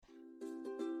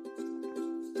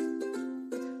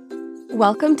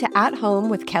Welcome to At Home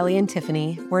with Kelly and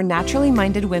Tiffany, where naturally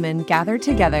minded women gather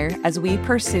together as we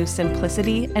pursue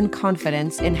simplicity and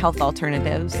confidence in health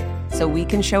alternatives so we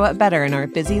can show up better in our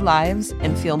busy lives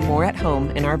and feel more at home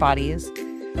in our bodies.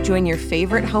 Join your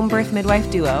favorite home birth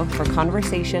midwife duo for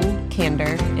conversation,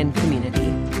 candor, and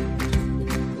community.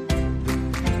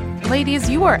 Ladies,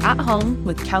 you are at home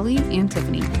with Kelly and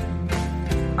Tiffany.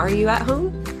 Are you at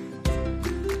home?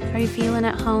 Are you feeling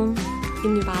at home?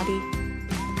 In your body?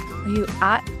 Are you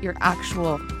at your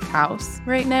actual house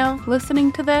right now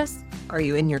listening to this? Are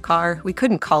you in your car? We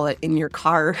couldn't call it in your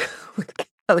car with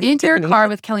Kelly In and your Tiffany. car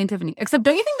with Kelly and Tiffany. Except,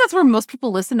 don't you think that's where most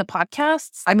people listen to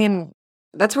podcasts? I mean,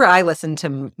 that's where I listen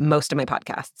to most of my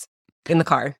podcasts, in the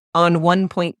car on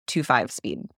 1.25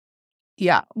 speed.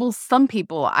 Yeah. Well, some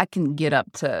people I can get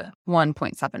up to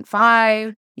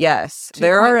 1.75, Yes,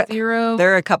 2.0.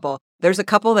 there are a couple. There's a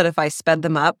couple that if I sped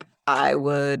them up, I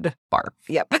would barf.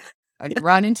 Yep. I'd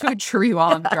run into a tree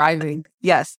while I'm driving.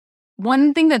 Yes.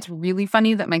 One thing that's really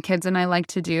funny that my kids and I like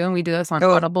to do, and we do this on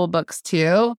Audible books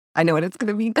too, I know what it's going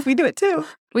to be because we do it too.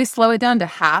 we slow it down to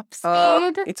half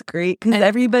speed. It's great because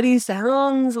everybody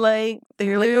sounds like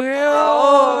they're like,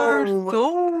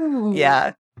 oh,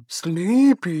 yeah,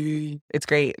 sleepy. It's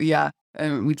great. Yeah.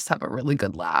 And we just have a really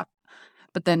good laugh.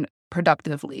 But then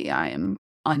productively, I am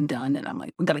undone and I'm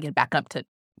like, we got to get back up to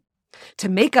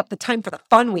make up the time for the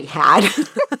fun we had.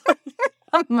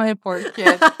 my poor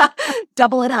kid.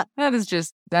 Double it up. That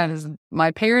is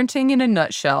my parenting in a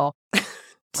nutshell.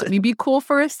 Let me be cool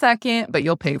for a second, but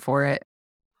you'll pay for it.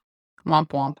 Womp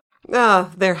womp.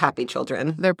 Oh, they're happy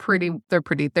children. They're doing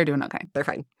okay. They're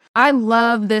fine. I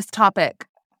love this topic.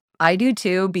 I do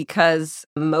too, because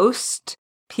most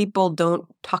people don't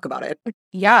talk about it.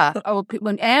 Yeah.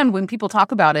 When people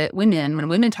talk about it, when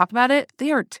women talk about it,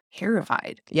 they are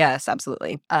terrified. Yes,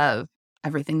 absolutely. Of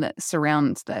everything that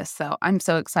surrounds this. So I'm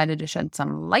so excited to shed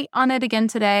some light on it again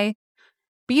today.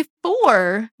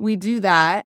 Before we do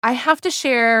that, I have to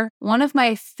share one of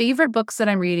my favorite books that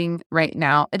I'm reading right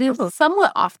now. It is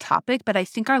somewhat off topic, but I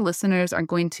think our listeners are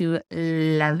going to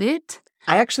love it.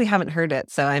 I actually haven't heard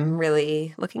it, so I'm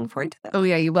really looking forward to that. Oh,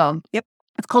 yeah, you will. Yep.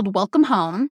 It's called Welcome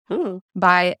Home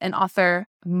by an author,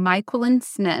 Myquillyn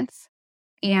Smith.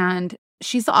 And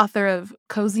she's the author of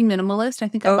Cozy Minimalist. I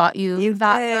think I bought you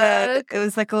that book. It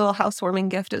was like a little housewarming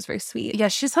gift. It was very sweet. Yeah,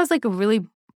 she just has like a really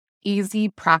easy,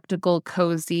 practical,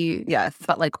 cozy,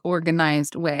 but like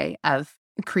organized way of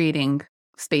creating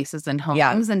spaces and homes.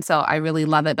 Yeah. And so I really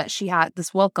love it. But she had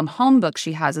this Welcome Home book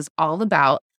she has is all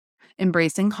about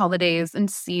embracing holidays and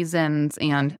seasons,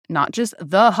 and not just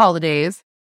the holidays,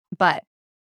 but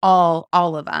all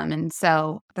of them. And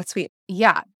so That's sweet.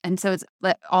 yeah. And so it's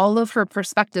like all of her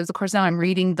perspectives. Of course, now I'm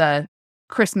reading the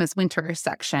Christmas winter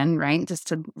section, right? Just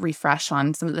to refresh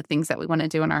on some of the things that we want to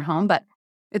do in our home. But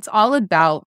it's all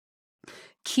about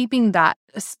keeping that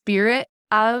spirit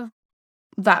of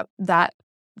that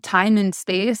time and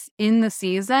space in the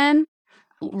season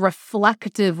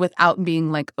reflective without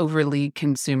being like overly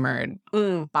consumed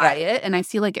by it. And I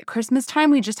feel like at Christmas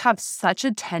time, we just have such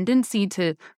a tendency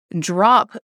to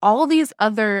drop all these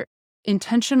other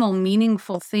intentional,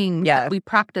 meaningful things that we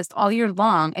practiced all year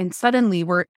long. And suddenly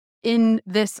we're in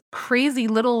this crazy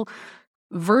little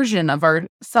version of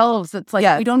ourselves that's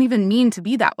like, we don't even mean to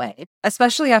be that way.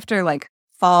 Especially after like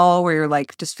fall, where you're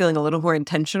like just feeling a little more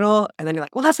intentional. And then you're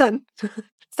like, well, that's done.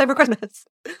 It's time for Christmas.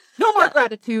 No more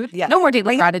gratitude. Yeah. No more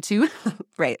daily gratitude.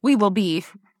 Right. We will be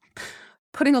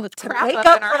putting all the crap Wake up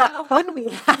up in for our the fun we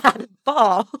had in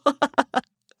fall.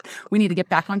 We need to get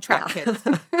back on track, kids.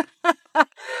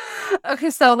 Okay,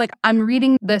 so like I'm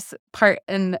reading this part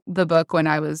in the book when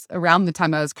I was around the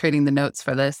time I was creating the notes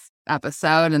for this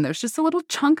episode, and there's just a little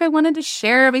chunk I wanted to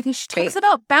share because she talks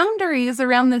about boundaries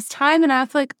around this time, and I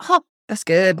was like, oh, that's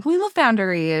good. We love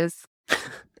boundaries.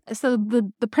 So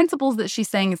the principles that she's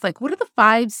saying is like, what are the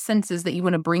 5 senses that you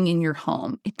want to bring in your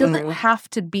home? It doesn't have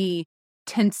to be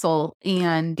tinsel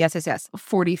and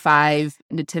 45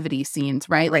 nativity scenes,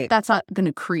 right? Like that's not going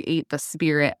to create the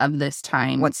spirit of this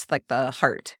time. What's like the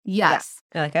heart? Yes.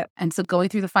 Yeah, I like it. And so going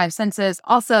through the 5 senses,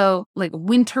 also like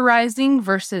winterizing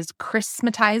versus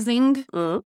Christmatizing.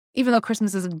 Even though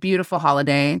Christmas is a beautiful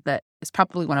holiday that is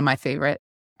probably one of my favorite,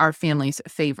 our family's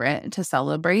favorite to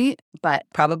celebrate, but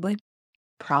Probably.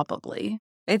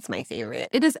 It's my favorite.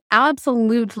 It is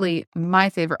absolutely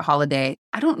my favorite holiday.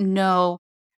 I don't know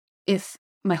if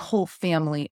my whole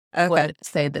family would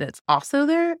say that it's also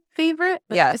their favorite.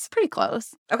 But it's pretty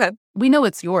close. Okay. We know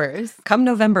it's yours. Come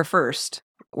November 1st,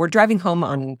 we're driving home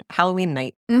on Halloween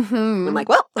night. I'm like,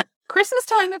 well, Christmas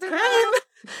time, everyone.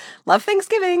 Love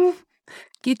Thanksgiving.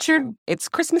 It's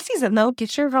Christmas season, though.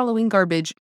 Get your Halloween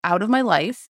garbage out of my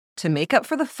life. to make up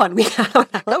for the fun we had on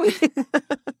Halloween.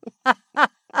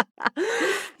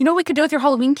 You know what we could do with your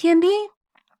Halloween candy?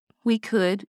 We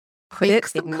could Put bake it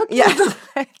some in, cookies. yes.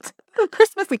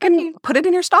 Christmas We can put it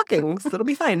in your stockings. It'll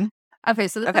be fine. Okay,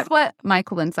 so this Okay. is what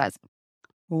Michael Lynn says.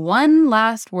 One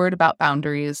last word about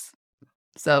boundaries.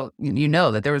 So you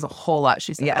know that there was a whole lot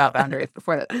she said Yeah. about boundaries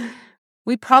before that.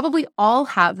 We probably all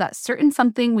have that certain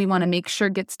something we want to make sure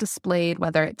gets displayed,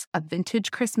 whether it's a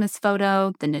vintage Christmas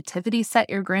photo, the nativity set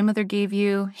your grandmother gave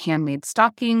you, handmade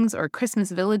stockings, or Christmas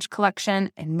Village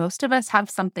collection. And most of us have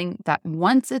something that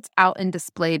once it's out and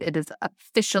displayed, it is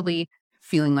officially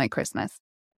feeling like Christmas.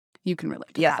 You can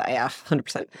relate to that. Yeah,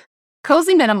 100%.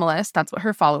 Cozy minimalists, that's what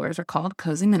her followers are called,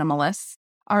 cozy minimalists,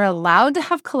 are allowed to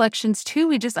have collections too.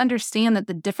 We just understand that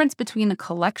the difference between a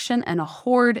collection and a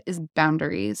hoard is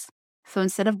boundaries. So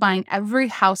instead of buying every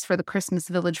house for the Christmas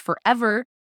Village forever,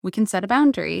 we can set a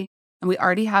boundary. And we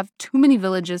already have too many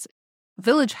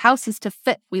village houses to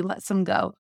fit. We let some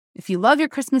go. If you love your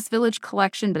Christmas Village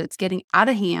collection, but it's getting out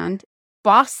of hand,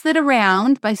 boss it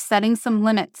around by setting some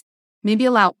limits. Maybe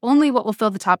allow only what will fill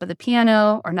the top of the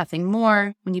piano or nothing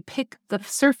more. When you pick the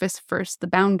surface first, the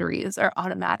boundaries are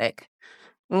automatic.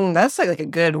 That's like a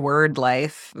good word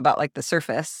life about like the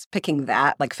surface, picking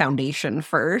that like foundation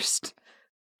first.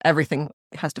 Everything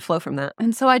has to flow from that.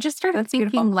 And so I just started That's thinking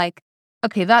beautiful. like,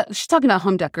 okay, that she's talking about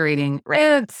home decorating. Right.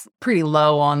 It's pretty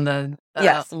low on the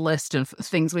Yes. list of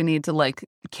things we need to like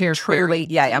care Truly,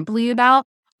 yeah. deeply about.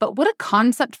 But what a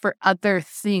concept for other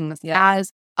things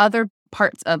as other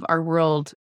parts of our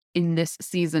world in this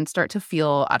season start to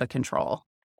feel out of control.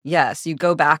 Yes, you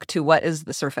go back to what is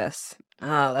the surface.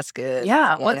 Oh, that's good.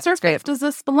 What that's surface great. does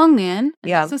this belong in?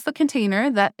 Yeah. This is the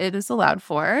container that it is allowed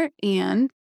for.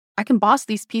 And I can boss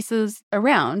these pieces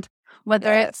around,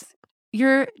 whether it's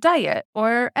your diet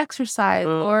or exercise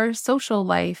or social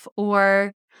life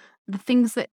or the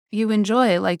things that you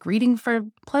enjoy, like reading for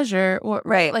pleasure or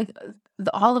like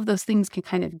all of those things can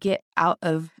kind of get out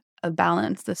of a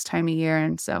balance this time of year.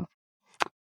 And so,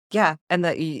 Yeah, and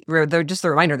that they're just a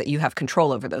reminder that you have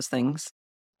control over those things.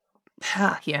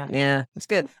 Yeah, it's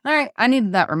good. All right, I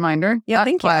needed that reminder. Yeah, That's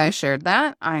thank you. why I shared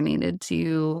that. I needed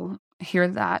to hear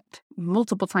that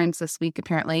multiple times this week,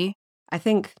 apparently. I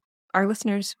think our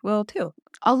listeners will too.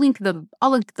 I'll link the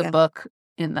book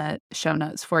in the show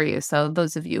notes for you. So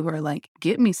those of you who are like,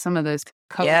 get me some of those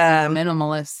cozy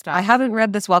minimalist stuff. I haven't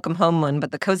read this Welcome Home one,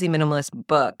 but the Cozy Minimalist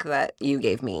book that you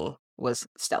gave me was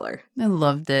stellar. I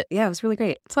loved it. Yeah, it was really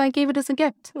great. So I gave it as a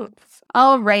gift.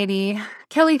 Alrighty.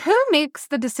 Kelly, who makes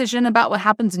the decision about what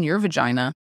happens in your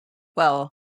vagina? Well,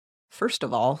 first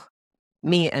of all,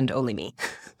 me and only me.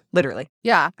 Literally.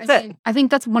 Yeah. That's it. I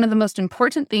think that's one of the most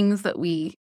important things that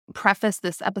we preface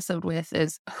this episode with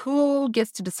is who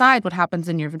gets to decide what happens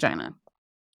in your vagina?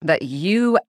 That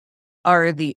you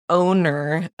are the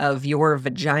owner of your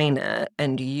vagina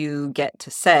and you get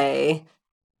to say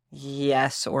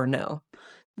yes or no.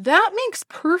 That makes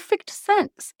perfect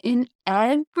sense in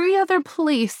every other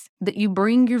place that you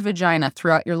bring your vagina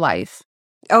throughout your life.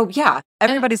 Oh, yeah.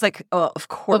 Everybody's like, oh, of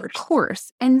course. Of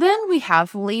course. And then we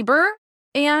have labor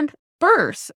and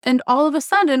birth. And all of a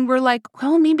sudden we're like,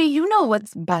 well, maybe you know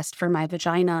what's best for my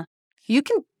vagina. You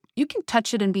can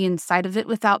touch it and be inside of it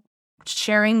without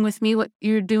sharing with me what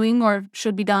you're doing or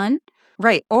should be done.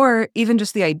 Right. Or even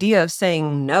just the idea of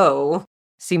saying no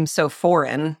seems so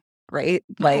foreign, right?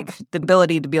 Like the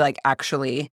ability to be like,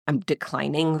 actually, I'm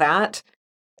declining that.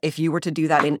 If you were to do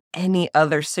that in any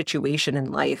other situation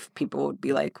in life, people would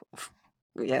be like,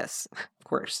 yes, of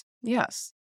course.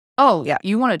 Yes. Oh, Yeah.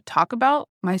 You want to talk about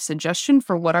my suggestion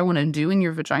for what I want to do in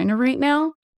your vagina right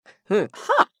now?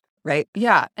 Right.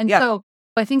 Yeah. And Yeah. so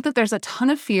I think that there's a ton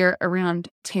of fear around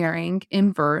tearing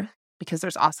in birth because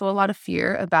there's also a lot of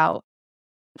fear about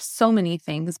so many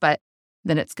things, but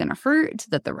that it's going to hurt,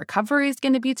 that the recovery is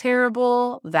going to be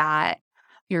terrible, that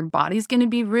your body's going to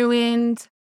be ruined.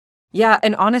 Yeah.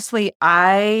 And honestly,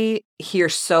 I hear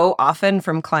so often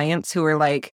from clients who are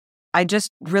like, I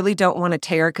just really don't want to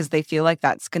tear because they feel like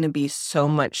that's going to be so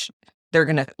much, they're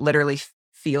going to literally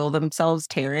feel themselves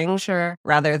tearing. Sure.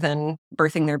 Rather than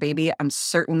birthing their baby. I'm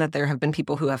certain that there have been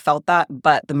people who have felt that,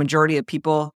 but the majority of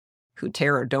people who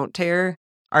tear or don't tear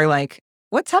are like,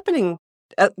 what's happening?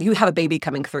 You have a baby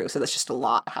coming through, so that's just a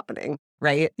lot happening,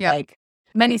 right? Yeah. Like,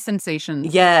 Many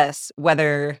sensations. yes,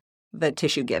 whether the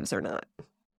tissue gives or not.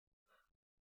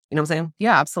 You know what I'm saying?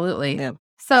 Yeah, absolutely. Yeah.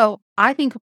 So I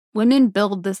think women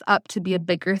build this up to be a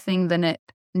bigger thing than it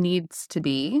needs to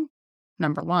be,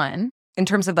 number one. In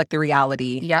terms of like the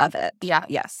reality Yeah. of it. Yeah.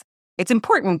 Yes. It's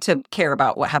important to care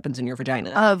about what happens in your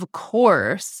vagina. Of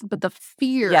course, but the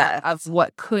fear Yes. of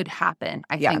what could happen,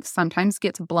 I Yeah. think sometimes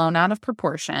gets blown out of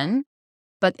proportion,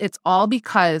 but it's all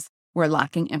because we're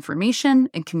lacking information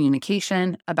and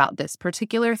communication about this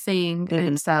particular thing. Mhm.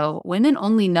 And so women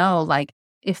only know like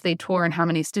if they tore and how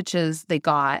many stitches they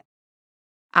got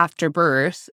after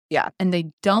birth. Yeah. And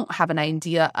they don't have an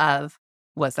idea of,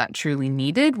 was that truly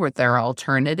needed? Were there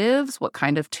alternatives? What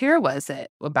kind of tear was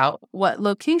it? About what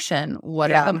location? What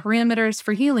Yeah. are the parameters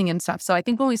for healing and stuff? So I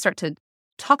think when we start to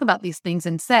talk about these things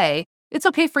and say, it's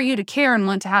okay for you to care and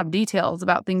want to have details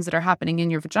about things that are happening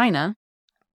in your vagina.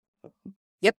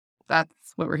 Yep.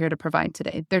 That's what we're here to provide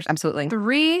today. There's Absolutely.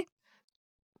 3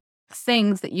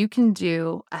 things that you can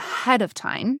do ahead of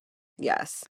time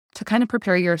Yes. to kind of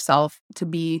prepare yourself to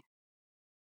be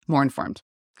more informed.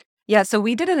 Yeah, so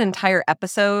we did an entire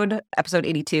episode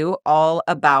 82, all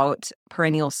about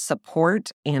perineal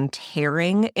support and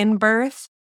tearing in birth.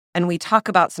 And we talk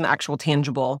about some actual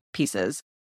tangible pieces.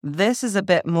 This is a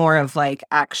bit more of like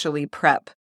actually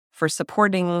prep for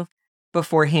supporting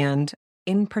beforehand,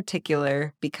 in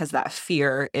particular, because that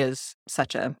fear is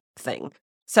such a thing.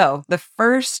 So the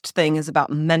first thing is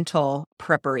about mental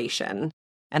preparation.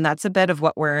 And that's a bit of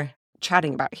what we're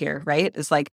chatting about here, right?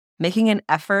 Is like making an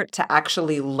effort to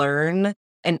actually learn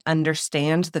and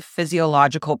understand the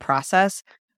physiological process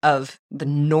of the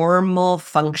normal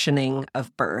functioning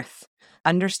of birth.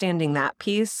 Understanding that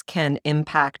piece can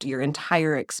impact your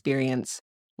entire experience,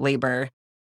 labor,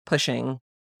 pushing,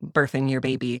 birthing your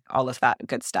baby, all of that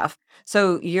good stuff.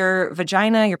 So your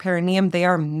vagina, your perineum, they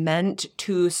are meant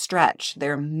to stretch.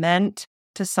 They're meant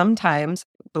to sometimes,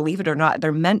 believe it or not,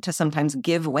 they're meant to sometimes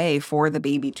give way for the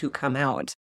baby to come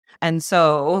out. And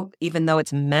so even though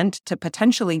it's meant to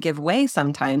potentially give way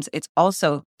sometimes, it's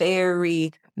also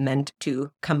very meant to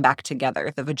come back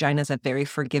together. The vagina is a very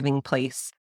forgiving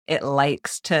place. It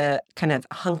likes to kind of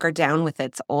hunker down with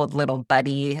its old little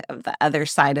buddy of the other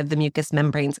side of the mucous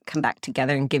membranes, come back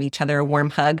together and give each other a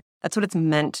warm hug. That's what it's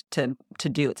meant to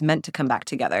do. It's meant to come back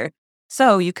together.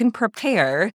 So you can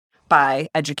prepare by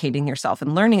educating yourself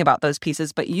and learning about those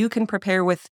pieces, but you can prepare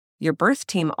with your birth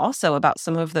team also about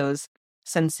some of those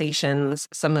sensations,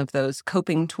 some of those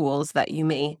coping tools that you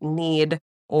may need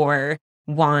or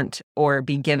want or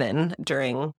be given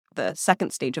during the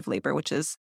second stage of labor, which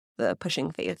is the pushing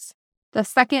phase. The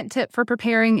second tip for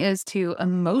preparing is to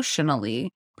emotionally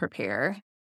prepare.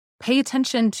 Pay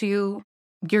attention to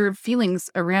your feelings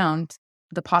around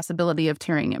the possibility of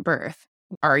tearing at birth.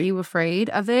 Are you afraid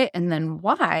of it? And then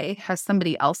why? Has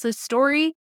somebody else's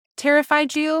story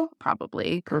terrified you?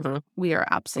 Probably. Mm-hmm. We are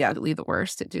absolutely the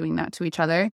worst at doing that to each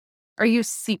other. Are you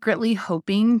secretly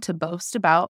hoping to boast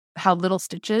about how little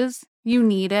stitches you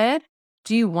needed?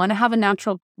 Do you want to have a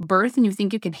natural birth and you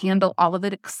think you can handle all of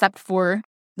it except for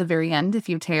the very end if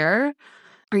you tear?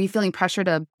 Are you feeling pressure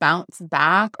to bounce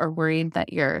back or worried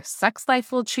that your sex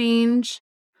life will change?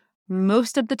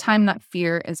 Most of the time, that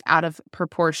fear is out of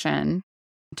proportion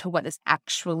to what is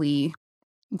actually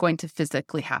going to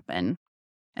physically happen.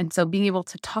 And so being able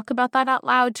to talk about that out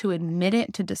loud, to admit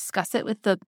it, to discuss it with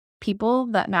the people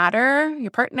that matter,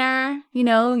 your partner,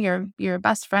 your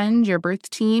best friend, your birth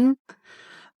team,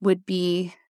 would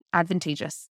be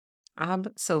advantageous.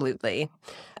 Absolutely.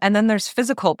 And then there's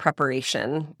physical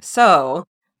preparation. So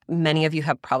many of you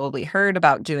have probably heard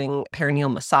about doing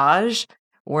perineal massage.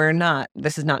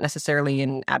 This is not necessarily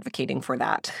in advocating for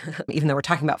that, even though we're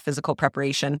talking about physical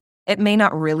preparation. It may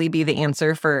not really be the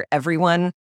answer for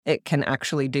everyone. It can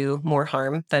actually do more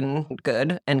harm than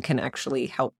good and can actually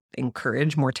help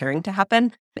encourage more tearing to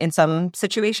happen in some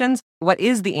situations. What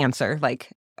is the answer, like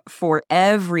for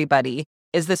everybody,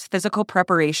 is this physical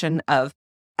preparation of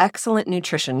excellent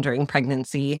nutrition during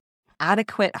pregnancy,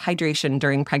 adequate hydration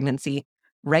during pregnancy,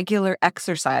 regular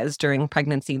exercise during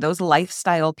pregnancy. Those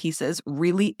lifestyle pieces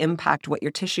really impact what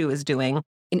your tissue is doing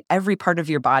in every part of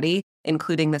your body,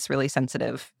 including this really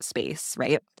sensitive space,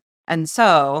 right? And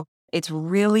so it's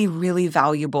really, really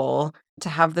valuable to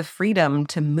have the freedom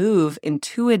to move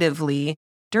intuitively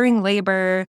during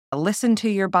labor, listen to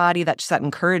your body. That's that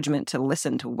encouragement to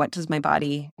listen to, what does my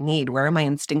body need? Where am I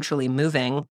instinctually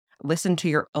moving? Listen to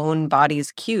your own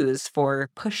body's cues for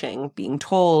pushing. Being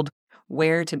told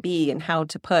where to be and how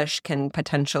to push can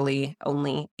potentially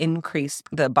only increase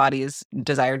the body's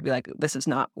desire to be like, this is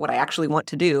not what I actually want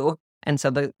to do. And so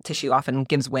the tissue often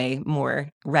gives way more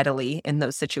readily in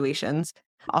those situations.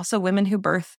 Also, women who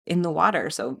birth in the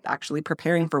water, so actually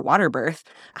preparing for water birth,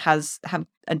 have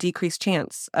a decreased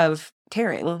chance of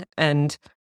tearing. And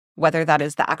whether that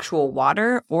is the actual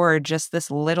water or just this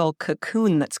little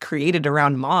cocoon that's created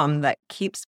around mom that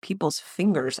keeps people's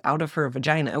fingers out of her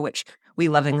vagina, which we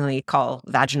lovingly call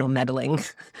vaginal meddling.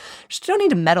 Just don't need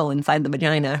to meddle inside the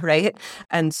vagina, right?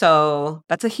 And so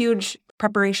that's a huge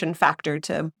preparation factor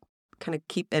to kind of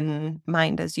keep in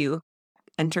mind as you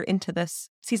enter into this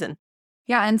season.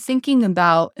 Yeah. And thinking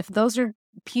about if those are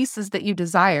pieces that you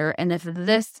desire, and if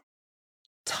this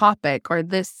topic or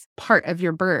this part of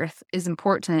your birth is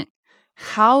important,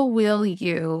 how will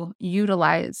you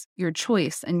utilize your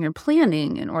choice and your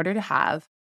planning in order to have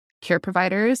care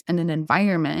providers and an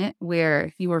environment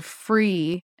where you are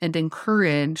free and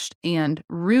encouraged and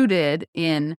rooted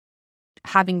in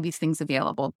having these things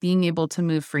available, being able to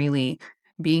move freely,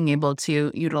 being able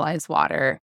to utilize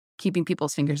water, keeping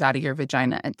people's fingers out of your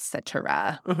vagina,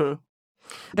 etc. Mm-hmm.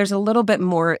 There's a little bit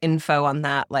more info on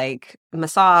that, like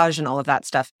massage and all of that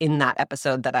stuff in that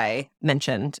episode that I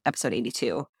mentioned, episode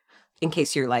 82. In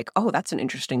case you're like, oh, that's an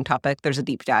interesting topic, there's a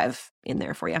deep dive in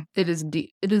there for you. It is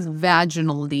deep. It is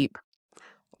vaginal deep.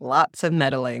 Lots of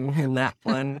meddling in that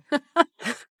one.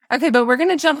 Okay, but we're going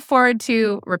to jump forward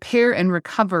to repair and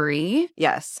recovery.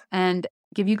 Yes. And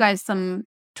give you guys some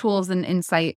tools and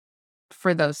insight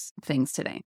for those things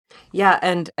today. Yeah.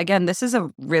 And again, this is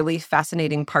a really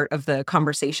fascinating part of the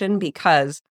conversation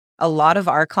because a lot of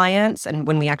our clients, and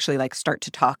when we actually like start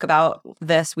to talk about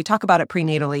this, we talk about it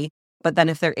prenatally. But then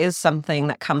if there is something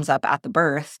that comes up at the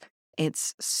birth,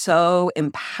 it's so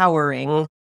empowering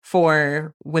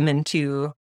for women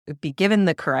to be given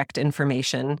the correct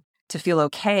information, to feel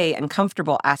okay and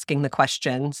comfortable asking the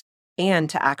questions, and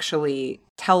to actually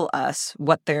tell us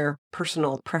what their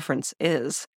personal preference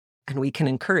is. And we can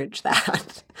encourage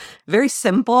that. Very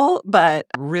simple, but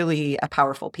really a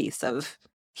powerful piece of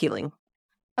healing.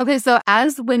 Okay, so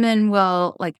as women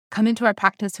will like come into our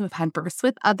practice who have had births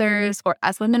with others, or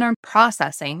as women are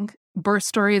processing birth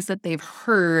stories that they've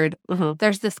heard,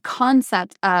 there's this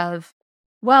concept of,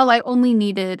 well, I only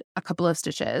needed a couple of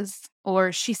stitches,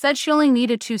 or she said she only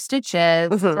needed 2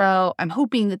 stitches, so I'm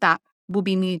hoping that will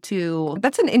be me too.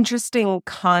 That's an interesting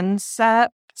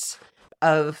concept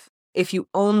of if you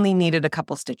only needed a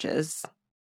couple stitches,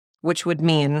 which would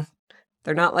mean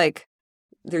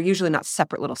they're usually not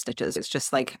separate little stitches. It's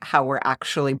just like how we're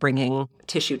actually bringing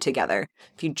tissue together.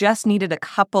 If you just needed a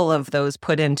couple of those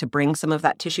put in to bring some of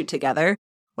that tissue together,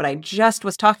 what I just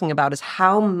was talking about is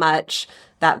how much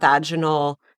that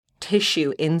vaginal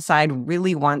tissue inside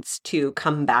really wants to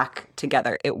come back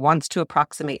together. It wants to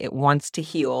approximate. It wants to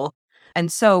heal.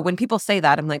 And so when people say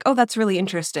that, I'm like, oh, that's really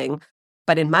interesting.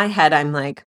 But in my head, I'm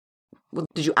like, well,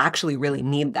 did you actually really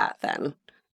need that then?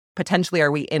 Potentially,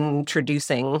 are we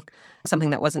introducing something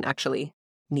that wasn't actually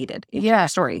needed in your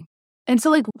story? And so,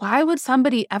 like, why would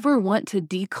somebody ever want to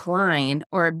decline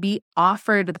or be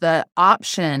offered the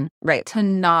option to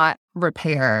not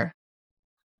repair?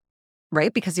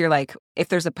 Right? Because you're like, if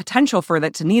there's a potential for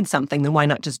that to need something, then why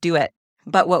not just do it?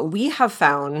 But what we have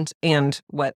found, and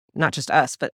what not just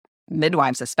us, but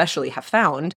midwives especially have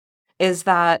found, is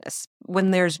that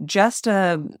when there's just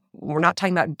we're not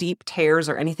talking about deep tears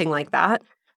or anything like that,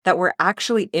 that we're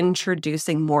actually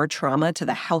introducing more trauma to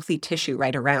the healthy tissue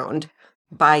right around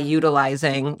by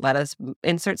utilizing, let us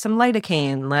insert some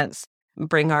lidocaine, let's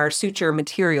bring our suture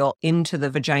material into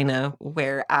the vagina,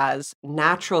 whereas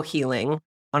natural healing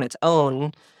on its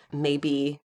own may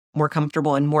be more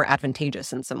comfortable and more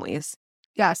advantageous in some ways.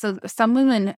 Yeah, so some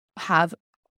women have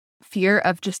fear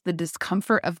of just the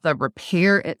discomfort of the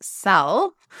repair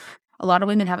itself. A lot of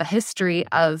women have a history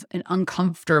of an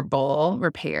uncomfortable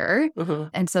repair.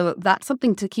 And so that's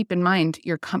something to keep in mind,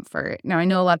 your comfort. Now, I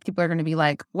know a lot of people are going to be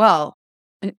like, well,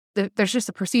 there's just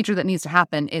a procedure that needs to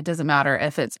happen. It doesn't matter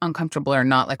if it's uncomfortable or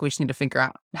not. Like, we just need to figure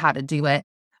out how to do it.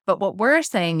 But what we're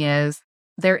saying is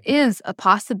there is a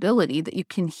possibility that you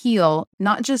can heal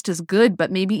not just as good,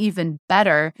 but maybe even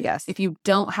better if you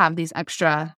don't have these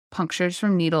extra punctures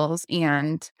from needles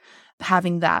and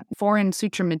having that foreign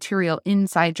suture material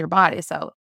inside your body.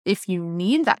 So if you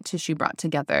need that tissue brought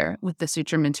together with the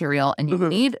suture material and you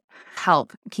need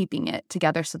help keeping it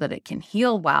together so that it can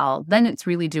heal well, then it's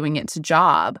really doing its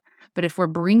job. But if we're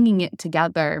bringing it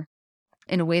together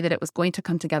in a way that it was going to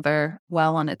come together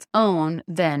well on its own,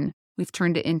 then we've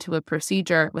turned it into a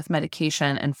procedure with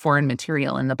medication and foreign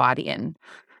material in the body. And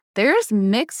there's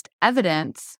mixed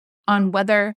evidence on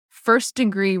whether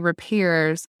first-degree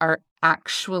repairs are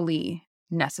actually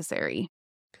necessary.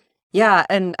 Yeah,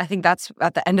 and I think that's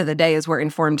at the end of the day is where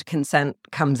informed consent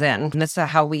comes in. And this is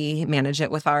how we manage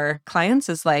it with our clients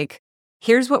is like,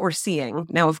 here's what we're seeing.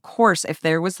 Now, of course, if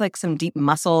there was like some deep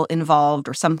muscle involved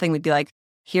or something, we'd be like,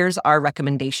 here's our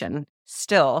recommendation.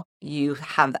 Still, you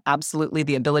have absolutely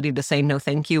the ability to say no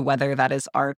thank you, whether that is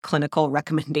our clinical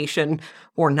recommendation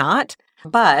or not.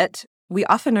 But we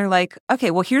often are like,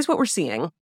 okay, well, here's what we're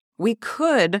seeing. we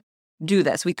could do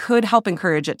this. We could help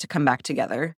encourage it to come back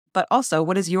together. But also,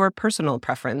 what is your personal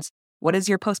preference? What is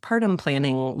your postpartum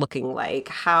planning looking like?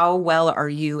 How well are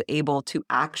you able to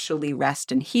actually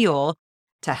rest and heal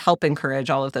to help encourage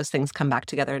all of those things come back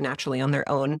together naturally on their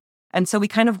own? And so we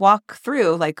kind of walk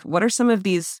through, like, what are some of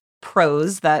these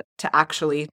pros that to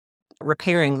actually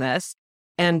repairing this?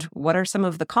 And what are some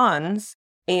of the cons?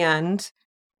 And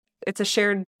it's a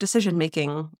shared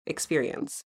decision-making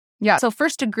experience. Yeah. So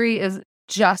first degree is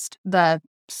just the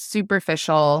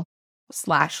superficial /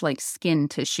 like skin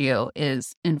tissue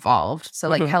is involved. So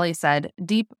like Kelly said,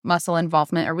 deep muscle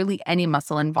involvement or really any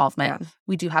muscle involvement,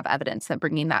 we do have evidence that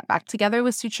bringing that back together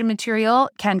with suture material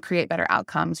can create better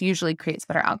outcomes, usually creates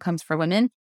better outcomes for women.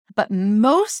 But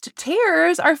most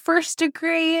tears are first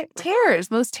degree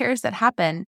tears. Most tears that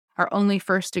happen are only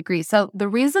first degree. So the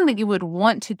reason that you would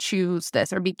want to choose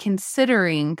this or be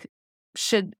considering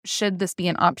should this be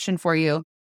an option for you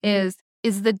is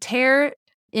the tear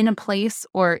in a place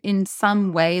or in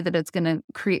some way that it's going to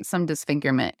create some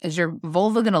disfigurement? Is your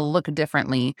vulva going to look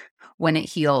differently when it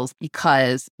heals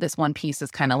because this one piece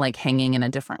is kind of like hanging in a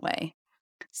different way?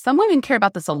 Some women care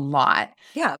about this a lot.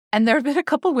 Yeah. And there have been a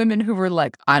couple women who were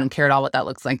like, I don't care at all what that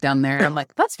looks like down there. I'm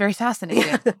like, that's very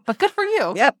fascinating, but good for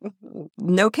you. Yep.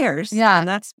 No cares. Yeah. And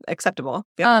that's acceptable.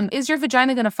 Yep. Is your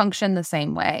vagina going to function the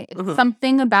same way?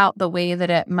 Something about the way that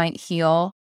it might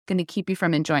heal going to keep you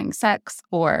from enjoying sex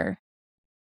or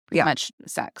pretty much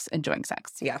enjoying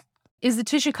sex? Yeah. Is the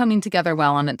tissue coming together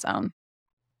well on its own?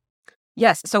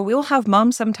 Yes. So we'll have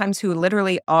moms sometimes who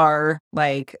literally are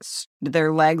like,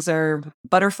 their legs are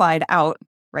butterflied out,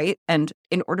 right? And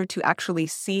in order to actually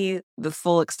see the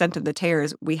full extent of the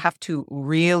tears, we have to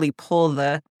really pull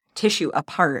the tissue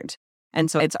apart. And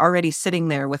so it's already sitting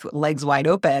there with legs wide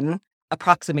open,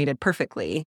 approximated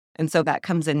perfectly. And so that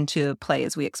comes into play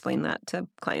as we explain that to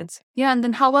clients. Yeah. And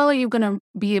then how well are you going to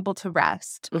be able to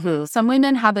rest? Some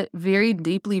women have it very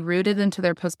deeply rooted into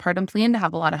their postpartum plan to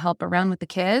have a lot of help around with the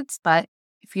kids. But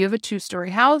if you have a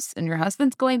 2-story house and your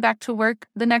husband's going back to work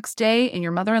the next day and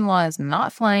your mother-in-law is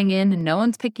not flying in and no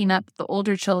one's picking up the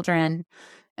older children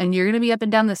and you're going to be up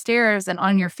and down the stairs and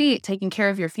on your feet taking care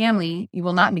of your family, you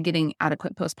will not be getting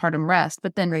adequate postpartum rest.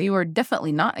 But then you are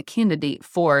definitely not a candidate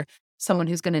for someone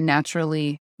who's going to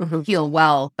naturally heal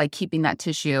well by keeping that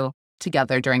tissue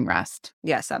together during rest.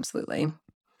 Yes, absolutely.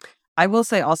 I will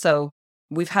say also,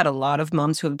 we've had a lot of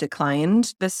moms who have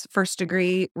declined this first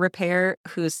degree repair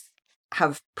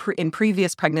have in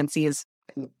previous pregnancies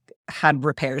had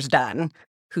repairs done,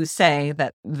 who say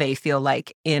that they feel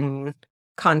like in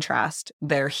contrast,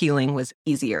 their healing was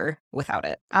easier without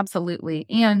it. Absolutely.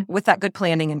 And with that good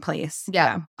planning in place.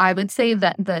 Yeah. I would say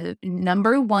that the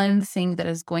number one thing that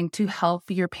is going to help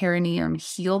your perineum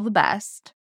heal the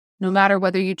best, no matter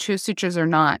whether you choose sutures or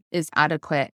not, is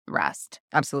adequate rest.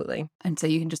 Absolutely. And so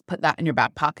you can just put that in your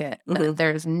back pocket.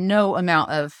 There's no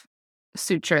amount of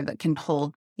suture that can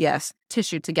hold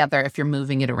tissue together if you're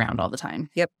moving it around all the time.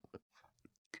 Yep.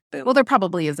 Boom. Well, there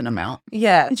probably is an amount.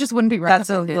 Yeah. It just wouldn't be right. That's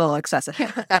a little excessive.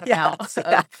 That amount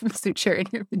of suture in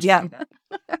your vagina.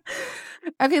 Yeah.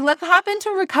 Okay, let's hop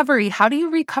into recovery. How do you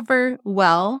recover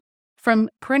well from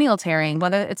perineal tearing,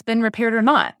 whether it's been repaired or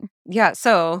not? Yeah.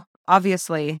 So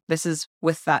obviously, this is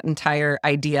with that entire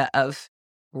idea of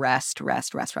rest,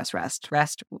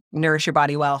 nourish your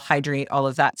body well, hydrate, all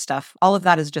of that stuff. All of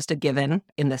that is just a given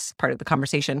in this part of the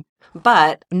conversation.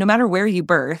 But no matter where you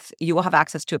birth, you will have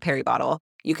access to a peri bottle.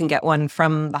 You can get one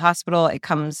from the hospital. It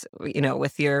comes,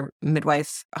 with your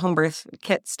midwife's home birth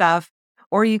kit stuff,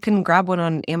 or you can grab one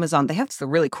on Amazon. They have this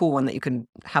really cool one that you can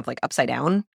have like upside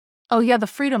down. Oh yeah, the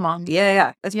Freedom Mom.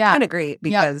 Yeah. It's kind of great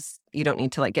because you don't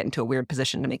need to like get into a weird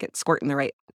position to make it squirt in the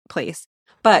right place.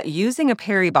 But using a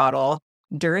peri bottle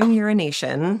during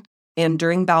urination and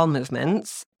during bowel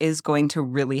movements is going to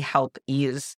really help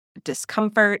ease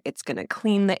discomfort. It's going to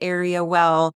clean the area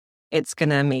well. It's going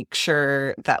to make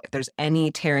sure that if there's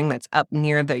any tearing that's up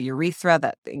near the urethra,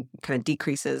 that kind of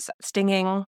decreases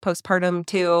stinging postpartum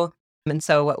too. And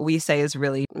so what we say is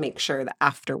really make sure that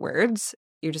afterwards,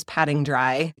 you're just patting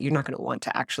dry. You're not going to want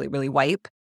to actually really wipe,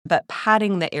 but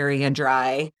patting the area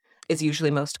dry is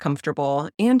usually most comfortable,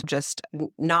 and just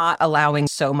not allowing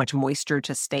so much moisture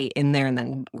to stay in there and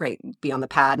then be on the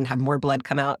pad and have more blood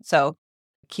come out. So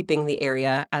keeping the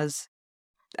area as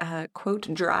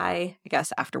quote dry, I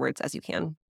guess, afterwards as you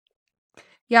can.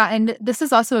 Yeah, and this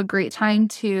is also a great time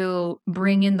to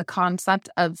bring in the concept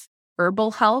of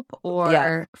herbal help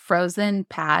or frozen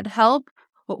pad help.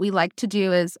 What we like to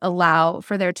do is allow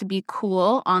for there to be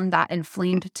cool on that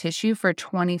inflamed tissue for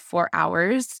 24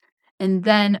 hours and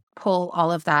then pull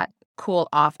all of that cool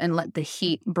off and let the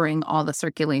heat bring all the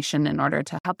circulation in order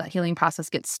to help that healing process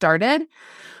get started.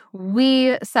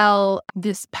 We sell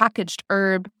this packaged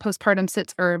herb, postpartum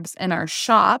sits herbs, in our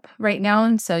shop right now.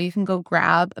 And so you can go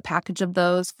grab a package of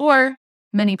those for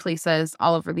many places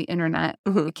all over the internet.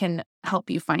 It can help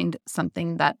you find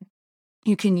something that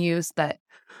you can use that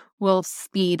will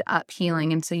speed up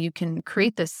healing. And so you can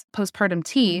create this postpartum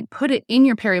tea, put it in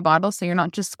your peri bottle. So you're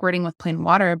not just squirting with plain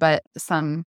water, but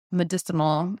some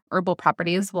medicinal herbal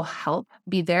properties will help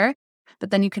be there.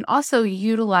 But then you can also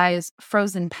utilize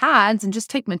frozen pads and just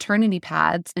take maternity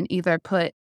pads and either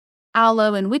put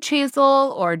aloe and witch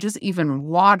hazel or just even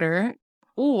water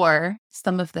or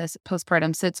some of this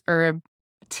postpartum sits herb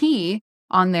tea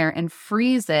on there and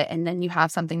freeze it. And then you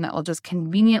have something that will just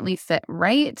conveniently fit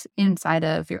right inside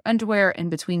of your underwear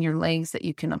and between your legs that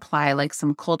you can apply like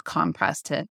some cold compress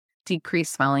to decrease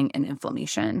swelling and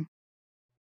inflammation.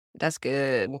 That's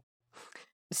good.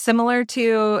 Similar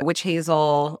to witch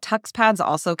hazel, Tux pads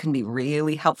also can be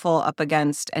really helpful up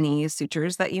against any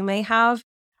sutures that you may have.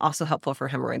 Also helpful for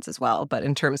hemorrhoids as well. But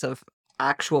in terms of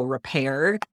actual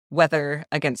repair, whether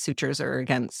against sutures or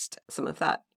against some of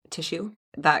that tissue,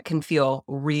 that can feel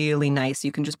really nice.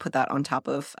 You can just put that on top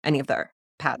of any of the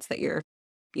pads that you're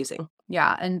using.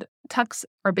 Yeah. And Tux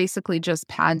are basically just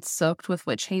pads soaked with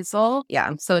witch hazel.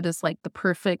 Yeah. So it is like the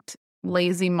perfect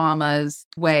lazy mama's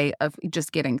way of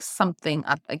just getting something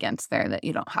up against there that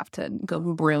you don't have to go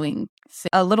brewing.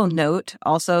 A little note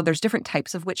also, there's different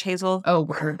types of witch hazel. Oh,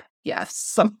 word. Yes.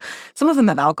 Some of them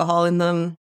have alcohol in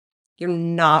them. You're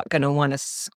not going to want to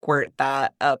squirt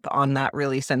that up on that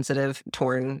really sensitive,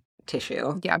 torn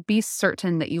tissue. Yeah. Be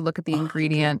certain that you look at the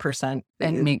ingredient %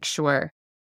 and make sure.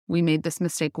 We made this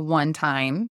mistake one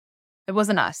time. It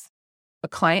wasn't us. A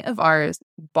client of ours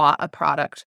bought a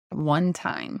product one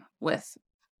time with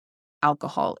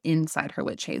alcohol inside her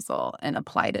witch hazel and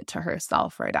applied it to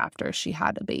herself right after she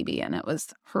had a baby, and it was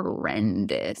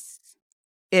horrendous.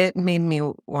 It made me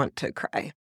want to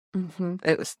cry. Mm-hmm.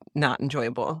 It was not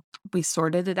enjoyable. We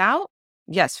sorted it out.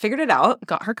 Yes, figured it out.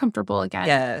 Got her comfortable again.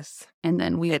 Yes. And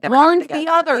then we It never warned happened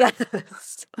the again. other.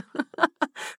 Yes.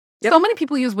 Yep. So many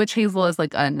people use witch hazel as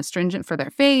like an astringent for their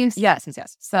face. Yes.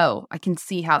 So I can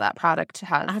see how that product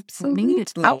has Absolutely. made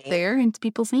it out there into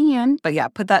people's hand. But yeah,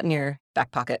 put that in your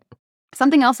back pocket.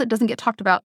 Something else that doesn't get talked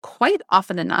about quite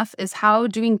often enough is how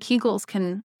doing Kegels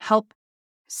can help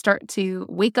start to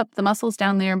wake up the muscles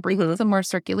down there and bring some more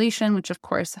circulation, which of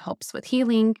course helps with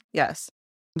healing. Yes,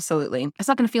 absolutely. It's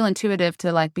not going to feel intuitive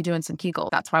to like be doing some Kegel.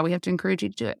 That's why we have to encourage you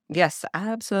to do it. Yes,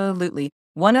 absolutely.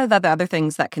 One of the other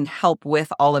things that can help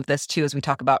with all of this too, as we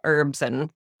talk about herbs and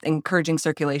encouraging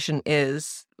circulation,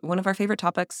 is one of our favorite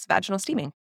topics, vaginal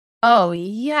steaming. Oh,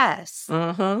 yes.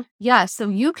 Mm-hmm. Yeah. So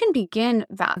you can begin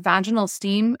that vaginal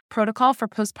steam protocol for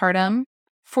postpartum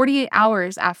 48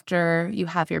 hours after you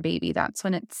have your baby. That's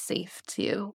when it's safe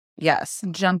to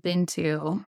jump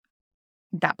into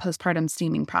that postpartum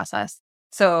steaming process.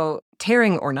 So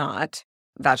tearing or not,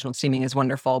 vaginal steaming is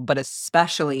wonderful, but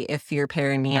especially if your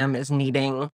perineum is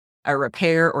needing a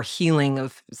repair or healing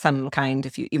of some kind,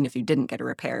 even if you didn't get a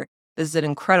repair, this is an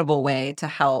incredible way to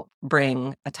help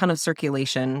bring a ton of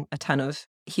circulation, a ton of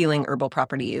healing herbal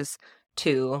properties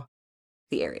to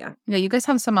the area. Yeah, you guys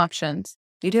have some options.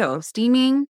 You do.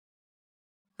 Steaming,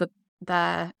 the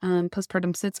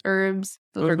postpartum sits herbs.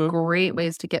 Those are great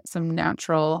ways to get some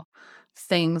natural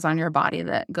things on your body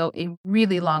that go a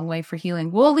really long way for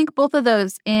healing. We'll link both of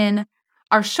those in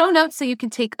our show notes so you can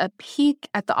take a peek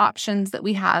at the options that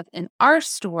we have in our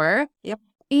store. Yep.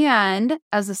 And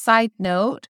as a side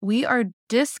note, we are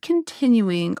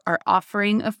discontinuing our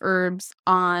offering of herbs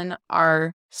on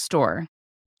our store.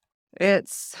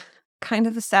 It's kind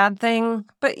of a sad thing,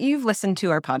 but you've listened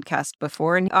to our podcast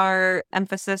before, and our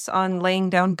emphasis on laying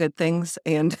down good things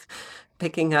and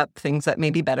picking up things that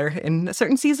may be better in a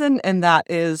certain season, and that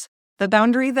is the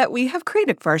boundary that we have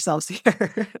created for ourselves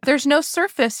here. There's no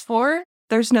surface for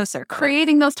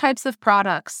creating those types of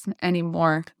products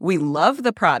anymore. We love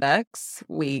the products.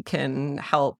 We can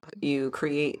help you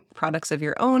create products of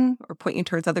your own or point you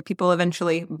towards other people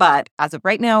eventually. But as of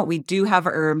right now, we do have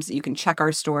herbs. You can check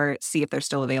our store, see if they're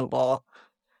still available.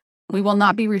 We will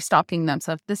not be restocking them.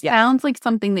 So if this sounds like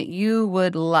something that you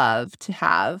would love to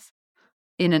have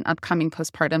in an upcoming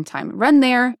postpartum time, run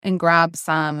there and grab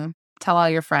some. Tell all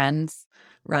your friends.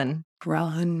 Run.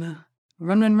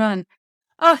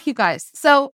 Oh, you guys.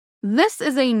 So this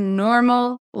is a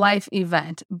normal life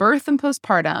event. Birth and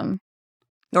postpartum.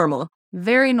 Normal.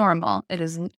 Very normal. It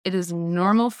is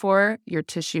normal for your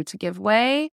tissue to give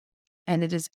way. And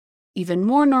it is even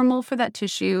more normal for that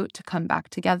tissue to come back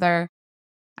together.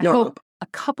 I hope a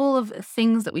couple of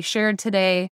things that we shared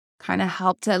today kind of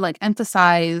help to like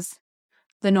emphasize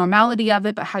the normality of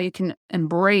it, but how you can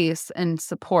embrace and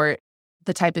support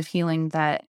the type of healing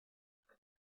that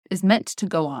is meant to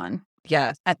go on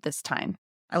Yeah. at this time.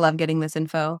 I love getting this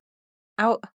info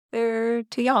out there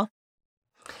to y'all.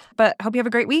 But hope you have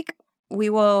a great week. We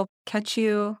will catch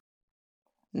you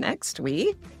next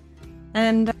week.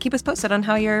 And keep us posted on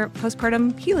how your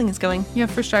postpartum healing is going. Yeah,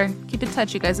 for sure. Keep in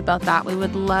touch, you guys, about that. We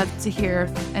would love to hear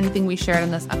if anything we shared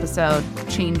in this episode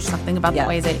changed something about the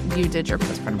way that you did your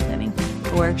postpartum planning.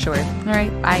 For sure. All right.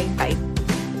 Bye. Bye.